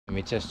I'm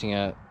be testing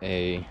out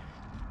a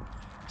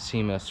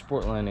Cyma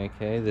Sportline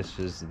AK. This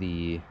is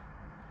the,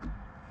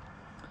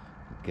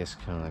 I guess,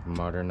 kind of like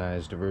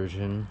modernized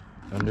version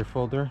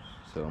underfolder.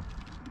 So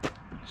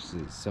this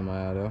is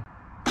semi-auto.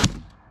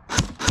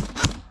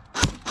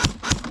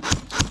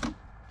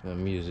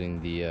 I'm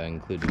using the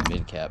included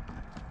mid cap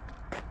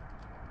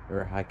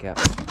or high cap.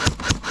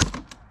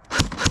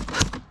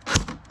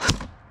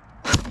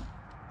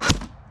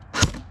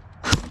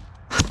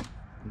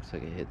 Looks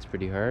like it hits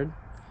pretty hard.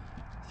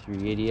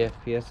 380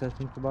 FPS, I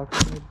think the box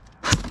said.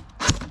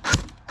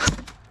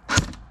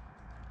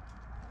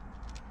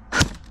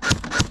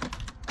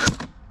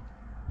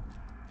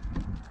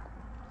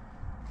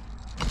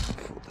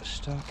 Pull the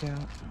stock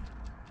out.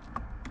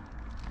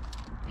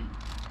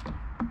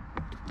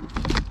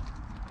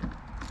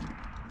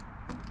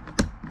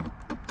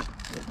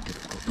 It's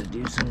difficult to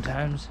do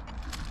sometimes.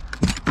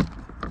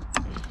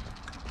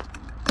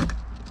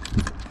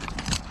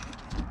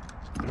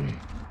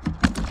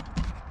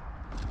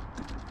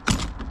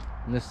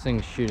 And this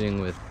thing's shooting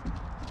with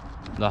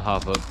the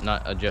hop up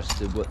not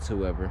adjusted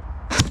whatsoever.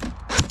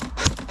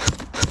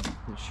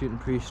 It's shooting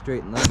pretty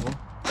straight and level.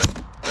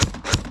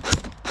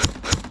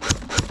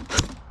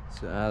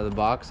 So out of the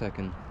box I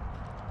can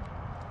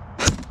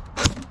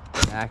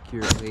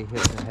accurately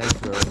hit the head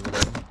throw over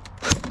there.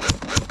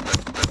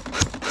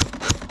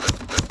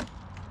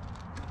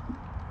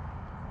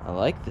 I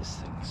like this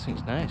thing. This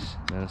thing's nice.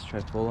 Now let's try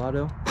full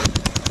auto.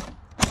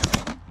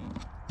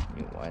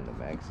 You wind the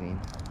magazine.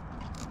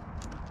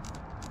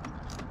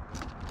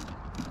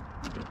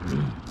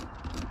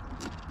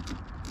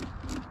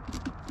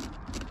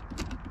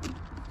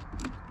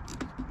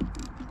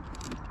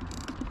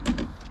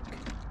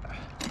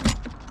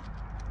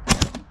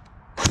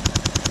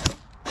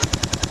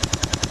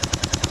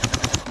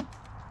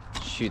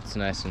 Shoots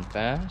nice and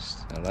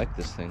fast. I like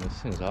this thing. This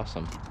thing's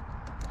awesome.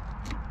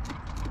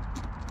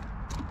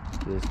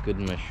 Feels good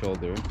in my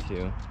shoulder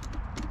too.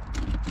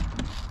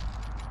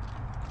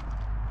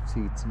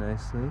 Seats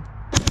nicely.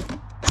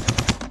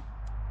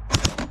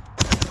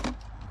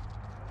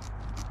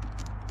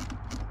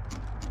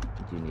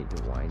 You need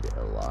to wind it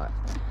a lot.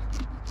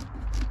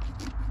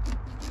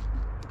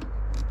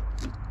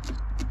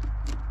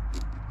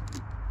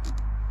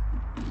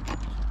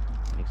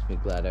 Makes me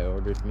glad I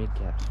ordered mid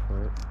caps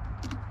for it.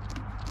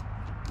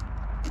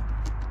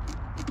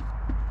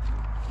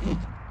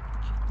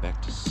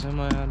 Back to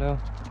semi-auto.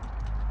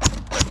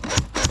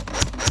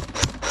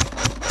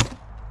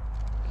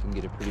 Can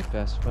get a pretty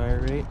fast fire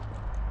rate.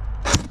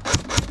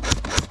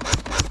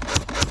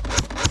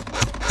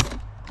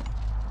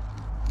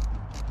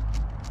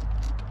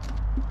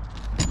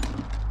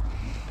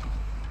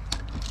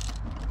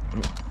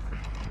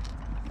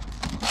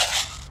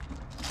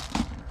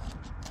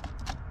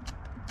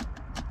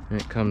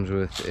 It comes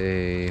with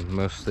a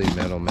mostly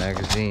metal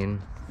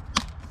magazine,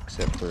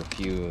 except for a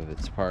few of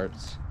its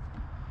parts.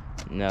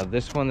 Now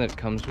this one that it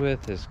comes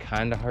with is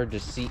kind of hard to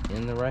seat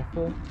in the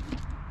rifle,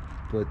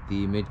 but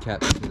the mid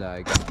caps that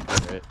I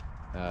got for it,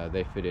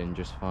 they fit in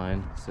just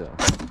fine. So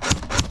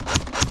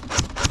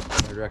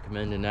I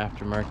recommend an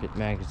aftermarket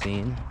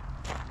magazine.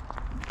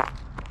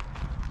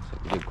 So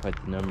we did quite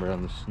the number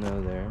on the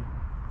snow there.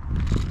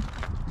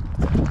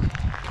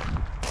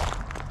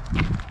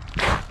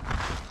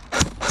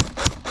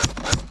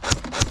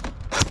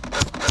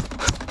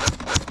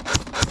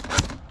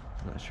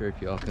 Sure if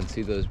y'all can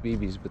see those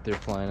BBs, but they're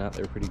flying out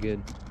there pretty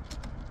good.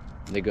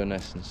 They go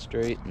nice and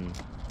straight, and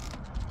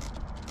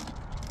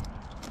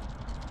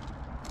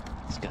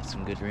it's got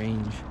some good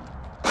range.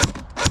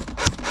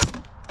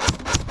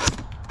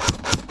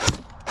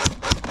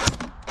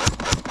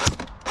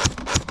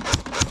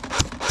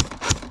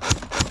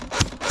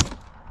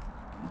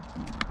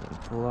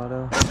 Full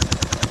auto.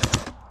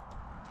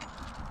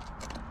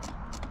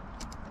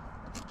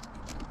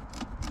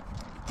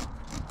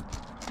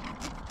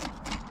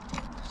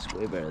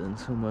 Way better than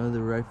some of my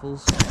other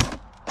rifles.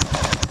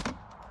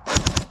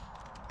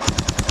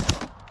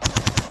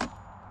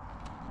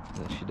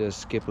 She does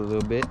skip a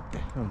little bit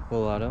on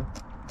full auto.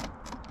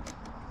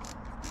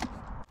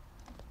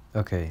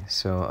 Okay,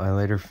 so I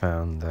later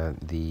found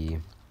that the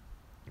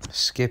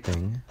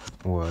skipping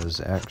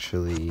was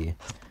actually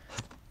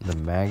the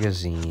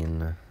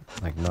magazine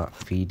like not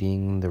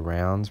feeding the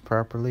rounds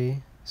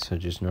properly, so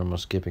just normal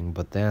skipping,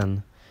 but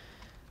then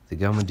the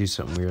gun would do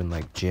something weird and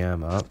like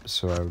jam up,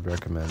 so I would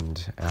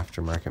recommend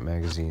aftermarket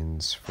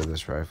magazines for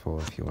this rifle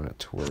if you want it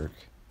to work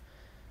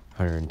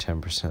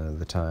 110% of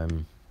the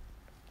time,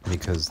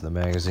 because the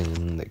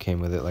magazine that came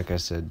with it, like I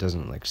said,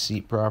 doesn't like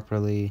seat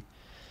properly,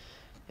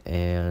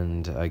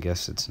 and I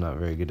guess it's not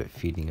very good at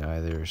feeding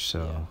either,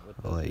 so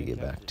I'll let you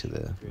get back to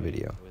the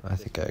video. I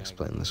think I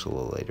explained this a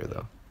little later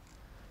though.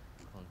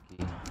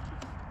 Clunky.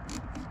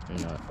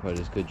 They're not quite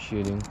as good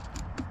shooting.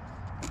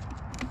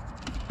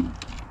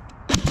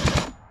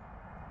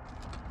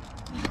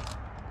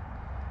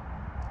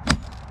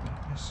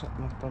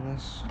 Something up on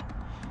this.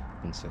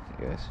 1 second,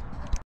 guys.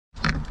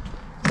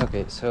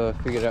 Okay, so I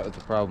figured out what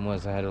the problem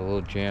was. I had a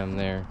little jam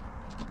there.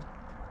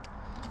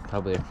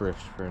 Probably a first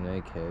for an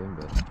AK,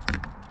 but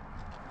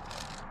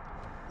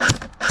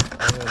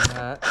than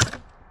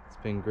that, it's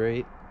been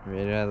great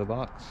right out of the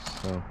box.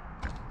 So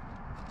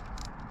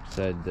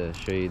decided to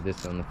show you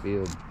this on the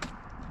field.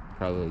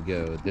 Probably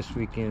go this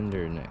weekend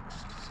or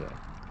next. So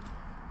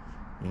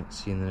yeah,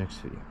 see you in the next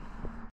video.